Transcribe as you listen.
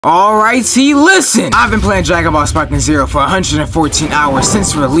Alright, see, listen! I've been playing Dragon Ball Sparking Zero for 114 hours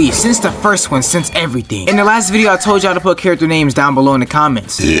since release, since the first one, since everything. In the last video, I told y'all to put character names down below in the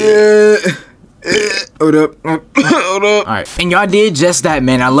comments. Hold up. Hold up. Alright, and y'all did just that,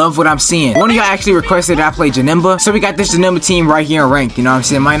 man. I love what I'm seeing. One of y'all actually requested that I play JANEMBA, so we got this JANEMBA team right here in ranked. You know what I'm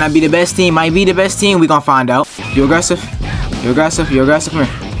saying? Might not be the best team, might be the best team. We gonna find out. You aggressive? You aggressive? You aggressive? Come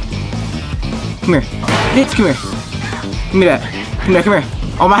here. Come here. Bitch, come here. Give me that. Give me that, come here.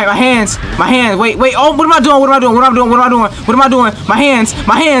 Oh, my hands, wait, oh, what am I doing, my hands,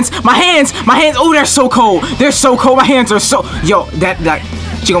 oh, they're so cold, my hands are so, yo,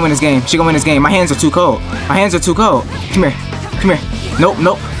 she gonna win this game, my hands are too cold, come here,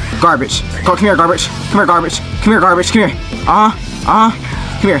 nope, garbage, come here, garbage, come here, come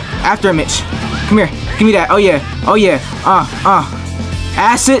here, after a Mitch, come here, give me that, oh yeah,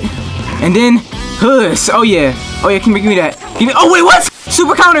 acid, and then, hoods, oh yeah, give me that, oh wait, what?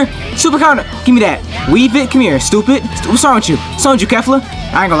 Super counter, give me that. Weave it, come here, stupid. What's wrong with you? Kefla?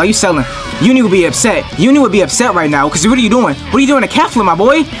 I ain't gonna lie, you selling. Uni would be upset. Uni would be upset right now, because what are you doing? What are you doing to Kefla, my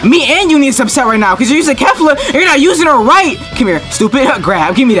boy? Me and Uni is upset right now, because you're using Kefla, and you're not using her right. Come here, stupid.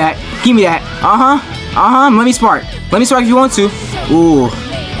 Grab, give me that. Let me spark if you want to.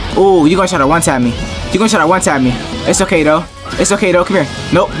 Ooh, you're gonna try to one-tap me. It's okay, though. Come here.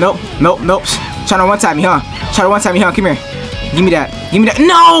 Nope. Trying to one-tap me, huh? Come here. Give me that.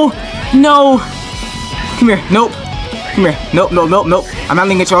 No! Come here. Nope. I'm not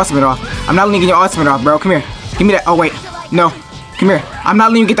letting you get your ultimate off. Bro. Come here. Give me that. Oh, wait. No. Come here. I'm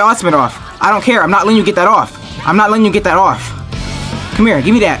not letting you get the ultimate off. I don't care. I'm not letting you get that off. Come here.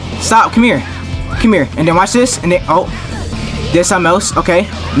 Give me that. Stop. Come here. And then watch this. And then, oh. There's something else. Okay.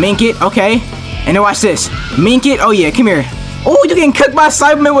 Mink it. Okay. And then watch this. Mink it. Oh, yeah. Come here. Oh, you're getting cooked by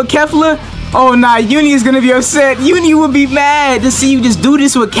Cyberman with Kefla? Oh nah, Uni is gonna be upset. Uni will be mad to see you just do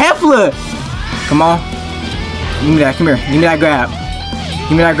this with Kefla. Come on. Give me that, come here. Give me that grab,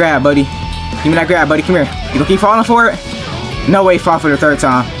 buddy. Come here. You gonna keep falling for it? No way, fall for the third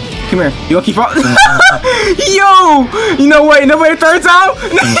time. Come here. You gonna keep falling? Yo! You know what? No way, the third time?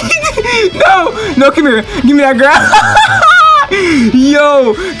 No, come here. Give me that grab.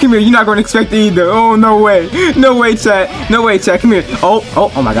 Yo, come here. You're not gonna expect it either. Oh, no way, chat. Come here.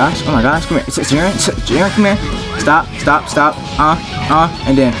 Oh my gosh. Come here. It's Jaren. Come here. Stop.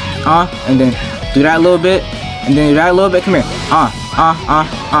 And then do that a little bit. Come here. Come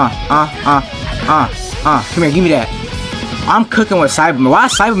here. Give me that. I'm cooking with Cyberman. Why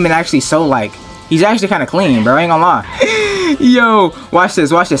is Cyberman actually so like? He's actually kind of clean, bro. I ain't gonna lie. Yo, watch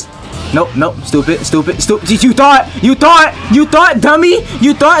this. Nope, stupid. You thought, dummy.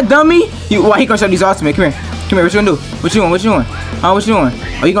 Why he gonna show these ultimate? Come here, what you gonna do? What you want? What you doing?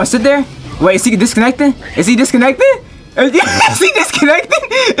 Are you gonna sit there? Wait, is he disconnecting? Is he disconnecting? No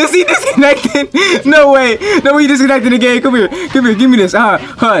way, he disconnected the game. Come here, give me this.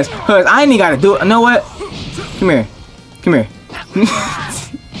 Huzz, I ain't even gotta do it. You know what? Come here.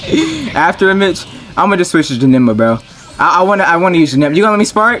 After a Mitch, I'm gonna just switch to JANEMBA, bro. I wanna use JANEMBA. You gonna let me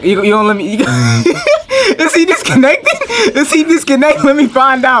spark? You gonna let me? Is he disconnecting? Let me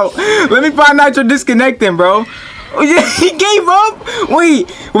find out. You're disconnecting, bro. Oh, yeah, he gave up?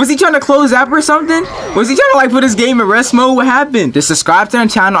 Wait, was he trying to close app or something? Was he trying to like put his game in rest mode? What happened? Just subscribe to the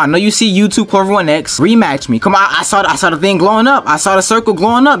channel. I know you see YouTube Clover1X. Rematch me. Come on, I saw the thing glowing up. I saw the circle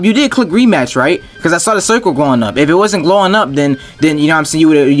glowing up. You did click rematch, right? Because I saw the circle glowing up. If it wasn't glowing up, then you know what I'm saying,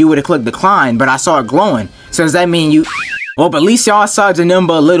 you would have clicked decline, but I saw it glowing. So does that mean you? Well, but at least y'all saw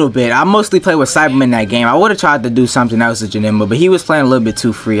JANEMBA a little bit. I mostly played with Cyberman that game. I would have tried to do something else with JANEMBA, but he was playing a little bit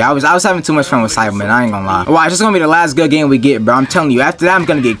too free. I was having too much fun with Cyberman. I ain't gonna lie. Wow, it's just gonna be the last good game we get, bro. I'm telling you. After that, I'm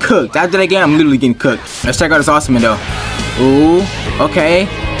gonna get cooked. After that game, I'm literally getting cooked. Let's check out this ultimate though. Ooh, okay.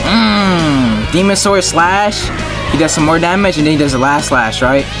 Demon Sword slash. He does some more damage, and then he does the last slash,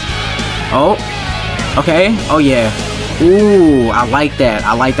 right? Oh, okay. Oh yeah. Ooh, I like that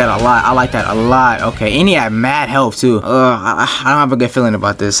a lot. Okay, and he had mad health too. I don't have a good feeling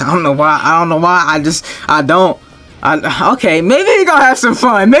about this. I don't know why. I don't. Okay, maybe we gonna have some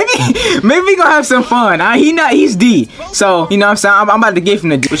fun. Maybe we gonna have some fun. He's D. So, you know what I'm saying? I'm about to give him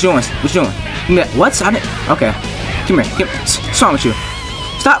the D. What you doing? What? Okay. Come here. What's wrong with you?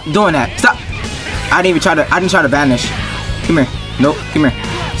 Stop doing that. Stop. I didn't try to vanish. Come here. Nope. Come here.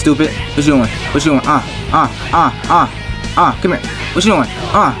 Stupid. What you doing? Come here. What you doing?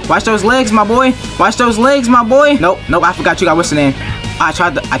 Watch those legs, my boy. Nope, I forgot you got what's the name. I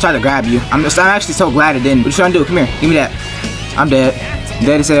tried to grab you. I'm actually so glad it didn't. What you trying to do? Come here. Give me that. I'm dead.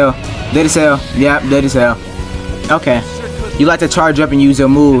 Dead as hell. Yeah, dead as hell. Okay. You like to charge up and use your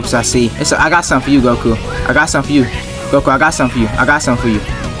moves, I see. I got something for you, Goku. I got something for you.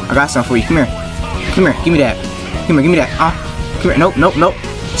 I got something for you. Come here. Come here. Give me that. Come here. Give me that. Come here. Nope. Nope. Nope.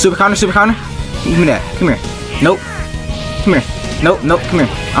 Super counter. Super counter. Give me that. Come here. Nope. Come here. Nope. Nope. Come here.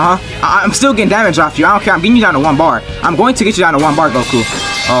 I'm still getting damage off you. I don't care. I'm getting you down to 1 bar. I'm going to get you down to 1 bar, Goku.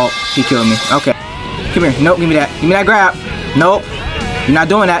 Oh, he killed me. Okay. Come here. Nope. Give me that. Give me that grab. Nope. You're not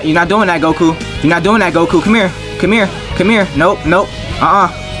doing that. You're not doing that, Goku. You're not doing that, Goku. Come here. Come here. Come here. Nope. Nope.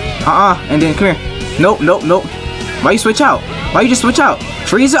 And then come here. Nope. Nope. Nope. Why you switch out? Why you just switch out?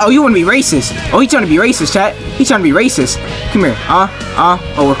 Frieza? Oh, you want to be racist. Oh, he trying to be racist, chat. He trying to be racist. Come here.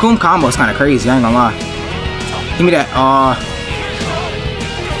 Oh, Raccoon combo is kind of crazy. I ain't gonna lie. Give me that.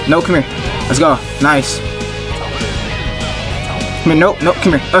 No, come here. Let's go. Nice. Come here. Nope. Nope.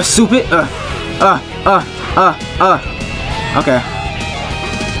 Come here. Stupid. Okay.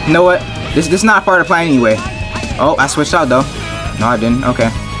 You know what? This is not part of the plan anyway. Oh, I switched out though. No, I didn't. Okay.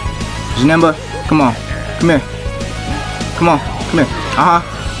 JANEMBA, come on. Come here. Come on. Come here.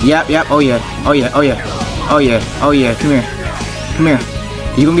 Yep, yep. Oh yeah. Oh yeah. Oh yeah. Oh yeah. Oh yeah. Come here. Come here.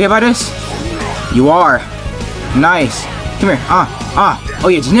 You gonna get by this? You are. Nice. Come here. Oh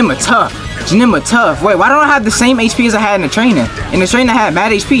yeah. JANEMBA tough. JANEMBA tough. Wait, why don't I have the same HP as I had in the training? In the training I had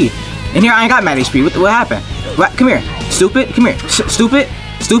mad HP. In here I ain't got mad HP. What happened? What? Come here. Stupid. Come here. Stupid.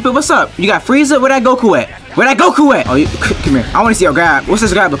 Stupid. What's up? You got Frieza? Where that Goku at? Where that Goku at? Oh, you, come here. I want to see your grab. What's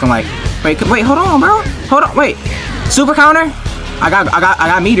this grab looking like? Wait, hold on, bro. Hold on. Wait. Super counter? I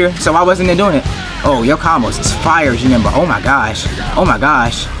got meter, so I wasn't there doing it. Oh, your combos is fire, JANEMBA. Oh my gosh. Oh my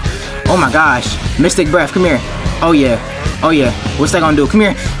gosh. Oh my gosh. Mystic breath. Come here. Oh yeah. Oh yeah. What's that gonna do? Come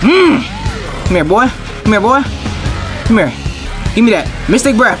here. Come here, boy. Come here, boy. Come here. Give me that.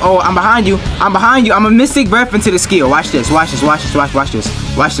 Mystic breath. Oh, I'm behind you. I'm behind you. I'm a mystic breath into the skill. Watch this. Watch this. Watch this. Watch this.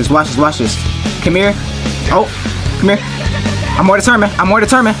 Watch this. Watch this. Watch this. Come here. Oh, come here. I'm more determined. I'm more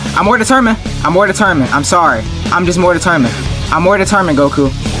determined. I'm more determined. I'm more determined. I'm sorry. I'm just more determined. I'm more determined, Goku.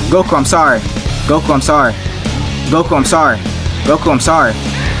 Goku, I'm sorry. Goku, I'm sorry. Goku, I'm sorry. Goku, I'm sorry.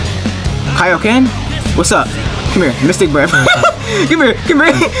 Kaioken? What's up? Come here. Mystic breath. Come here. Come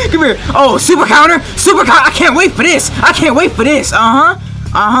here. Come here. Oh, super counter. Super counter. I can't wait for this. I can't wait for this.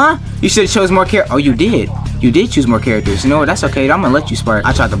 You should have chose more characters. Oh, you did. You did choose more characters. You know what? That's okay. I'm gonna let you spark.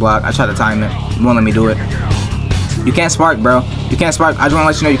 I tried to block. I tried to time it. You won't let me do it. You can't spark, bro. You can't spark. I just wanna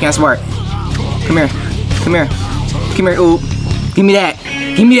let you know you can't spark. Come here. Come here. Come here, oob. Give me that.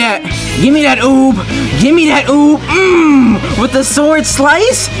 Give me that. Give me that oob. Give me that oob. With the sword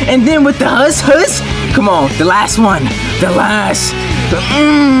slice and then with the hus. Come on, the last one. The last.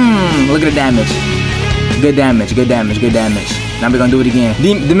 Look at the damage. Good damage. Good damage. Good damage. Now we're gonna do it again.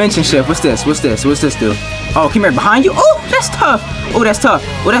 Dimension shift. What's this? What's this? What's this do? Oh, come here. Behind you. Oh, that's tough. Oh, that's tough.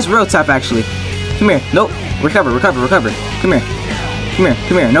 Oh, that's real tough actually. Come here. Nope. Recover. Recover. Recover. Come here. Come here.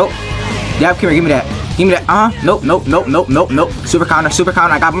 Come here. Nope. Yep. Come here. Give me that. Give me that. Nope. Nope. Nope. Nope. Nope. Nope. Super counter. Super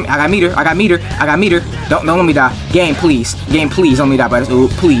counter. I got meter. I got meter. I got meter. Don't let me die. Game, please. Game, please. Don't let me die by this. Ooh,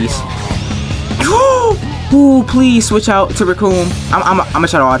 please. Ooh, please switch out to Raccoon. I'm gonna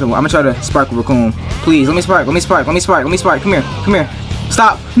try to auto. I'm gonna try to spark with Raccoon. Please, let me spark. Let me spark. Let me spark. Let me spark. Come here. Come here.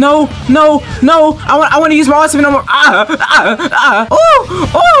 Stop. No. No. No. I want to use my ultimate no more. Oh,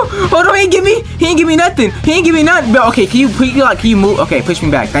 no, he ain't give me. He ain't give me nothing. He ain't give me nothing. But okay, can you move? Okay, push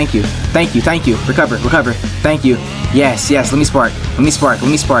me back. Thank you. Thank you. Thank you. Recover. Recover. Thank you. Yes. Yes. Let me spark. Let me spark. Let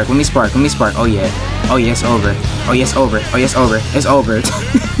me spark. Let me spark. Let me spark. Oh yeah. Oh yeah. It's over. Oh yeah. It's over. Oh yeah. It's over. It's over.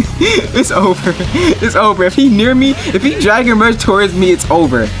 It's over. It's over. If he near me, if he Dragon Rush towards me, it's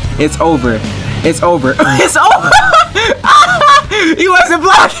over. It's over. It's over. It's over. He wasn't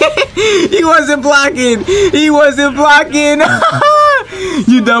blocking. He wasn't blocking. He wasn't blocking.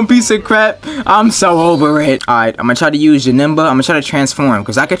 You dumb piece of crap. I'm so over it. Alright, I'm gonna try to use JANEMBA. I'm gonna try to transform.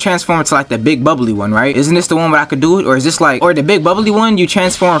 Because I could transform to like the big bubbly one, right? Isn't this the one where I could do it? Or is this like, or the big bubbly one, you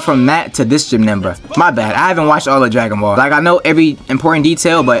transform from that to this JANEMBA? My bad. I haven't watched all of Dragon Ball. Like, I know every important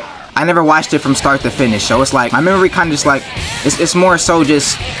detail, but I never watched it from start to finish. So it's like, my memory kind of just like, it's more so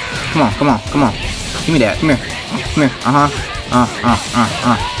just, come on, come on, come on. Give me that. Come here. Come here.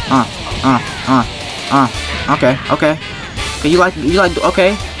 Okay, okay. You like,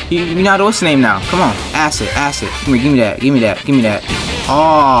 okay. You know what's the name now. Come on. Acid. Come here, give me that. Give me that. Give me that.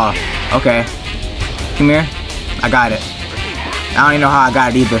 Oh, okay. Come here. I got it. I don't even know how I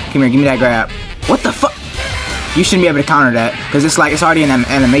got it either. Come here, give me that grab. What the fuck? You shouldn't be able to counter that. Because it's like, it's already an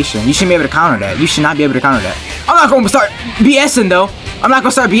animation. You shouldn't be able to counter that. You should not be able to counter that. I'm not going to start BSing though. I'm not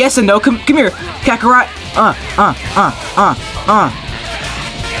going to start BSing though. Come here. Kakarot.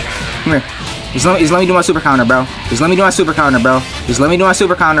 Come here. Just let me do my super counter, bro. Just let me do my super counter, bro. Just let me do my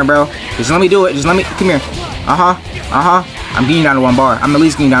super counter, bro. Just let me do it. Just let me. Come here. I'm getting you down to 1 bar. I'm at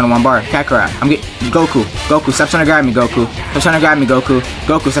least getting you down to 1 bar. Kakarot. I'm getting Goku. Goku, stop trying to grab me, Goku. Stop trying to grab me, Goku.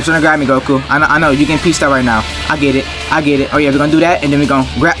 Goku, stop trying to grab me, Goku. I know, you getting pieced out right now. I get it. I get it. Oh yeah, we're gonna do that, and then we're gonna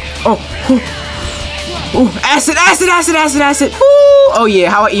grab. Oh, ooh, acid, acid, acid, acid, acid. Ooh, oh yeah,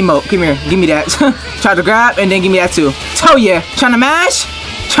 how I emote. Come here, give me that. Try to grab, and then give me that too. Oh yeah, trying to mash?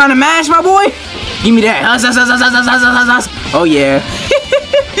 Trying to mash, my boy? Give me that. Oh yeah.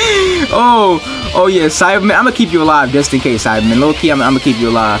 Oh yeah, Cyberman. I'm gonna keep you alive just in case, Cyberman. Low key, I'm gonna keep you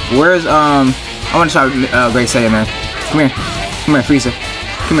alive. Where's I wanna try Great Saiyan, man. Come here, Frieza.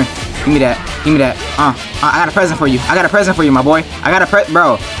 Come here. Give me that. Give me that. I got a present for you. I got a present for you, my boy. Bro, I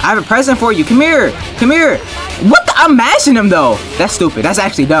have a present for you. Come here. Come here. What the? I'm mashing him, though. That's stupid. That's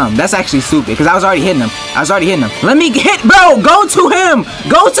actually dumb. That's actually stupid, because I was already hitting him. Let me hit, bro. Go to him.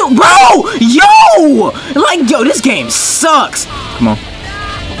 Go to, bro. Yo. Like, yo, this game sucks. Come on.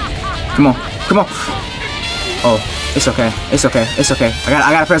 Come on. Come on. Oh, it's okay. It's okay. It's okay.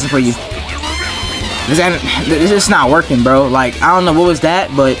 I got a present for you. This is not working, bro. Like, I don't know what was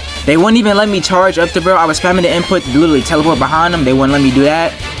that, but they wouldn't even let me charge up to, bro. I was spamming the input to literally teleport behind them. They wouldn't let me do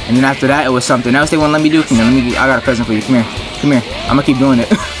that. And then after that, it was something else they wouldn't let me do. Come here, I got a present for you. Come here. Come here. I'm gonna keep doing it.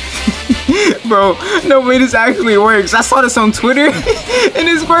 Bro, no way this actually works. I saw this on Twitter, and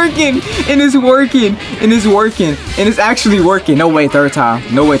it's working. And it's working. And it's working. And it's actually working. No way, third time.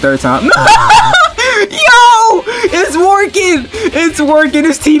 No way, third time. Yo! It's working! It's working!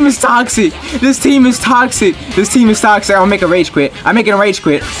 This team is toxic! This team is toxic! This team is toxic! I'll make a rage quit! I'm making a rage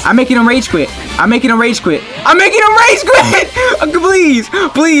quit! I'm making a rage quit! I'm making a rage quit! I'm making a rage quit! Please!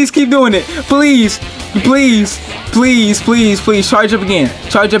 Please keep doing it! Please! Please! Please! Please! Please! Charge up again!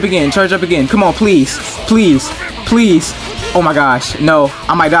 Charge up again! Charge up again! Come on, please! Please! Please! Oh my gosh! No!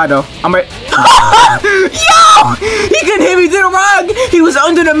 I might die though! I might. Yo! He couldn't hit me to the rock! He was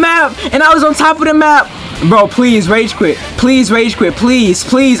under the map, and I was on top of the map! Bro, please rage quit. Please rage quit. Please,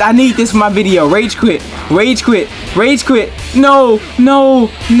 please. I need this for my video. Rage quit. Rage quit. Rage quit. No, no,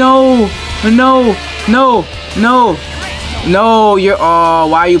 no, no, no, no. No, you're, oh,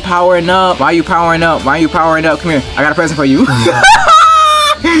 why are you powering up? Why are you powering up? Why are you powering up? Come here. I got a present for you.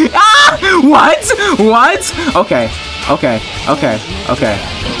 What? What? Okay. Okay. Okay. Okay.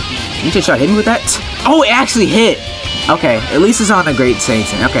 You just try to hit me with that? Oh, it actually hit. Okay, at least it's on a Great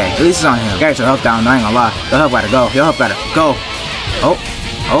Satan. Okay, at least it's on him. Got your health down, I ain't gonna lie. Your health gotta go. Your health gotta go. Oh,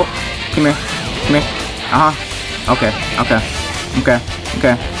 oh, come here. Come here. Okay, okay, okay,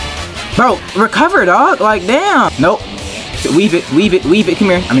 okay. Bro, recover, dog. Like, damn. Nope. Weave it, weave it, weave it. Come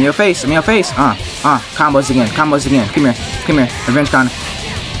here. I'm in your face. I'm in your face. Combos again. Combos again. Come here. Come here. Revenge counter.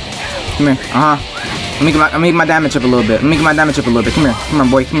 Come here. Let me get my damage up a little bit. Let me get my damage up a little bit. Come here. Come on,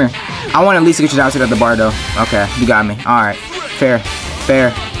 boy. Come here. I want at least to get you down to the bar, though. Okay, you got me. Alright. Fair.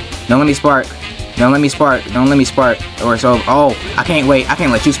 Fair. Don't let me spark. Don't let me spark. Don't let me spark. Or so. Oh, I can't wait. I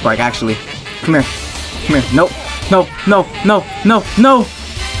can't let you spark, actually. Come here. Come here. Nope. No. No. No. No. No.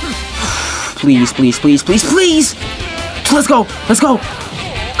 Please, please, please, please, please. Let's go. Let's go.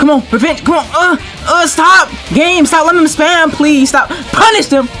 Come on. Revenge. Come on. Stop. Game. Stop letting them spam. Please. Stop. Punish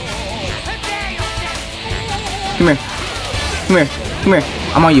them. Come here. Come here. Come here.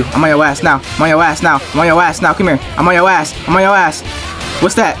 I'm on you. I'm on your ass now. I'm on your ass now. I'm on your ass now. Come here. I'm on your ass. I'm on your ass.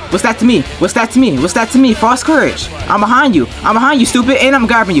 What's that? What's that to me? What's that to me? What's that to me? False courage. I'm behind you. I'm behind you, stupid. And I'm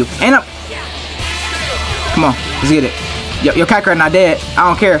grabbing you. And I'm... Come on. Let's get it. Your Kakarot not dead. I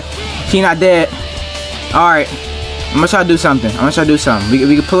don't care. She not dead. Alright. I'm gonna try to do something. I'm gonna try to do something.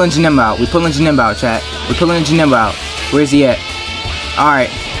 We can pull in JANEMBA out. We pulling JANEMBA out, chat. We're pulling JANEMBA out. Where's he at? Alright.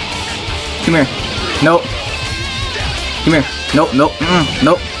 Come here. Nope. Come here. Nope, nope,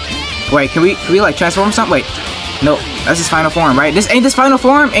 nope. Wait, can we like transform something? Wait, nope. That's his final form, right? This ain't this final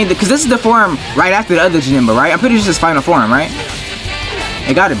form, because this is the form right after the other JANEMBA, right? I'm pretty sure it's his final form, right?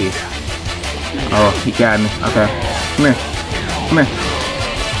 It gotta be. Oh, he got me. Okay, come here, come here,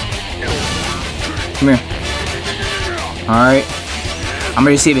 come here. All right, I'm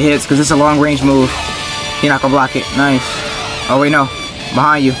ready to see if it hits because it's a long range move. You're not gonna block it. Nice. Oh wait, no,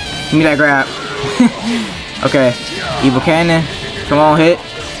 behind you. Give me that grab. Okay. Evil Cannon. Come on, hit.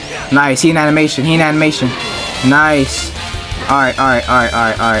 Nice. He in animation. He in animation. Nice. Alright, alright, alright,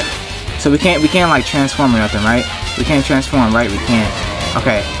 alright, alright. So we can't like transform or nothing, right? We can't transform, right? We can't.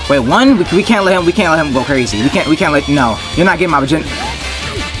 Okay. Wait, one, we can't let him go crazy. We can't let, no. You're not getting my virgin.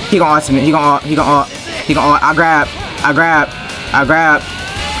 He gonna ultimate. He gonna I grab.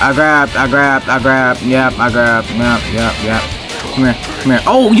 Yep, I grab. Yep. Come here.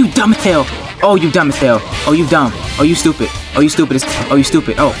 Oh, you dumb tail. Oh, you dumb as hell. Oh, you dumb. Oh, you stupid. Oh, you stupid. Oh, you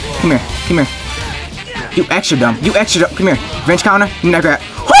stupid. Oh, come here. Come here. You extra dumb. You extra dumb. Come here. Revenge counter. Give me that grab.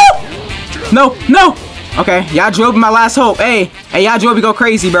 Woo! No, no. Okay, y'all drove my last hope. Hey, y'all drove me go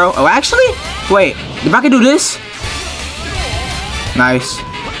crazy, bro. Oh, actually? Wait, if I can do this? Nice.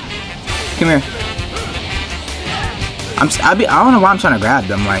 Come here. I don't know why I'm trying to grab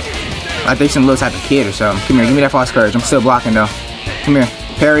them. Like they some little type of kid or something. Come here, give me that false courage. I'm still blocking though. Come here,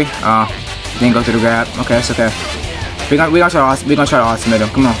 parry. Didn't go through the grab. Okay, it's okay. We gonna try to ultimate him.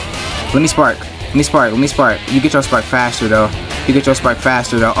 Come on. Let me spark. You get your spark faster though.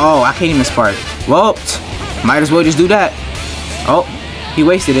 Oh, I can't even spark. Well, might as well just do that. Oh, he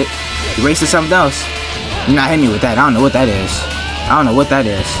wasted it. He wasted something else. You're not hitting me with that. I don't know what that is. I'ma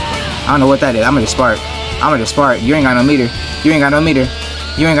just spark. You ain't got no meter. Aw. You ain't got no meter.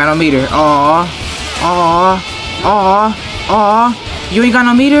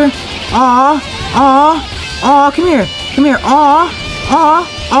 Come here.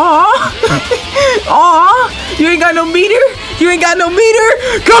 You ain't got no meter.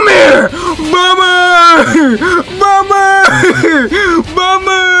 Come here. Bummer.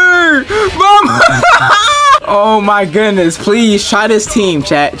 Oh my goodness, please try this team,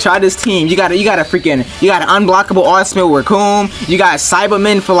 chat. You got unblockable ultimate with Raccoon. You got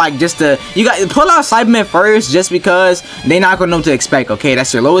Cybermen for like pull out Cybermen first just because they not gonna know what to expect, okay?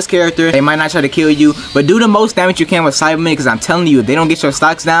 That's your lowest character. They might not try to kill you, but do the most damage you can with Cybermen because I'm telling you, if they don't get your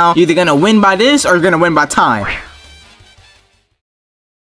stocks down, you're either gonna win by this or you're gonna win by time.